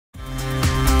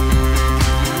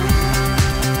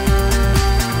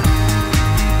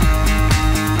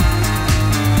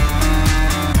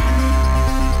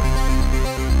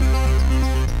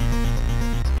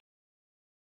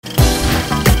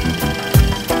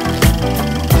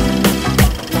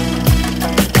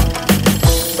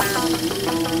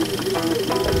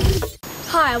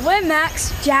We're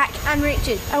Max, Jack and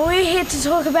Richard, and we're here to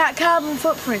talk about carbon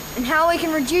footprint and how we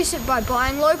can reduce it by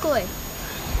buying locally.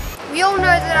 We all know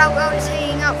that our world is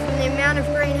heating up from the amount of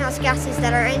greenhouse gases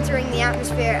that are entering the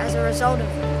atmosphere as a result of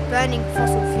burning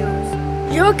fossil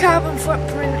fuels. Your carbon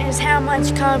footprint is how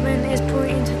much carbon is put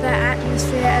into the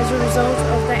atmosphere as a result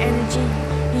of the energy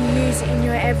you use in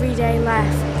your everyday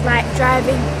life, like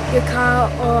driving your car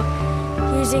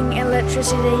or using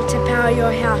electricity to power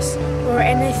your house, or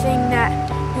anything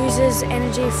that uses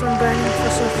energy from burning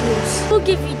fossil fuels. We'll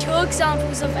give you 2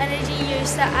 examples of energy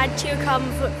use that add to your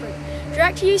carbon footprint.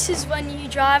 Direct use is when you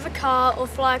drive a car or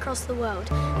fly across the world,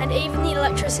 and even the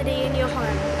electricity in your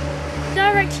home.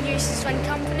 Direct use is when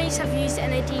companies have used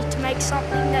energy to make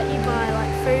something that you buy,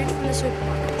 like food from the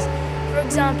supermarkets. For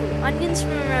example, onions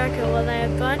from America, where they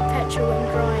have burnt petrol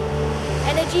when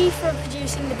drying. Energy for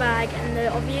producing the bag, and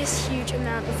the obvious huge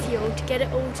amount of fuel to get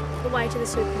it all the way to the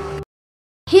supermarket.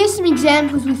 Here's some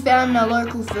examples we found in our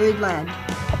local food lab.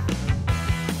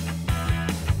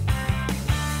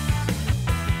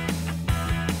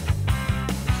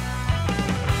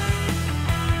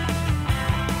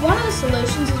 One of the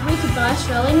solutions is we could buy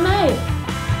Australian made.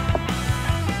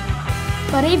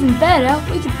 But even better,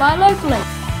 we could buy locally.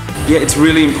 Yeah, it's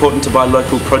really important to buy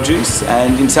local produce,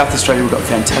 and in South Australia we've got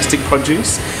fantastic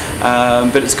produce,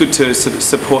 but it's good to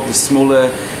support the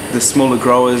smaller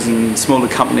growers and smaller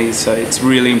companies, so it's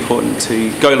really important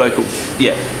to go local.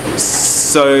 Yeah,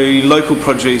 so local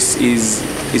produce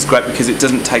is great because it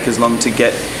doesn't take as long to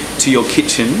get to your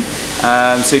kitchen.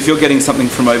 So if you're getting something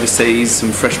from overseas,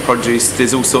 some fresh produce,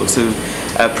 there's all sorts of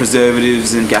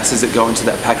preservatives and gases that go into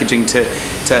that packaging to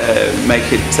make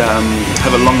it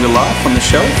have a longer life on the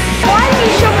shelf. Why do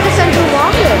you shop at a central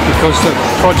market? Because the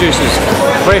produce is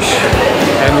fresh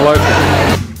and local.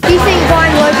 Do you think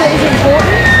buying local is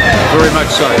important? Very much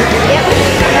so. Yep.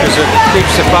 Because it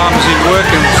keeps the farmers in work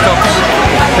and stops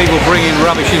people bringing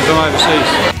rubbish in from overseas.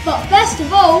 But best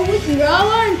of all, we can grow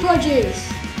our own produce.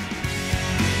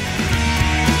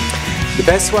 The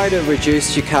best way to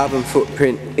reduce your carbon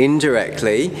footprint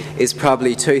indirectly is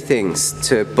probably 2 things: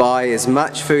 to buy as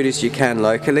much food as you can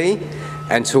locally,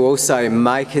 and to also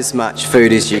make as much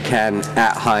food as you can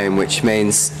at home, which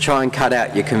means try and cut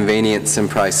out your convenience and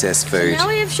processed food. Now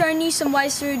we have shown you some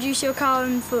ways to reduce your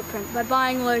carbon footprint by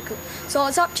buying local, so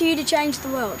it's up to you to change the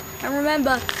world. And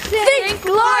remember, Think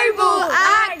global,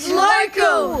 act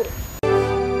local!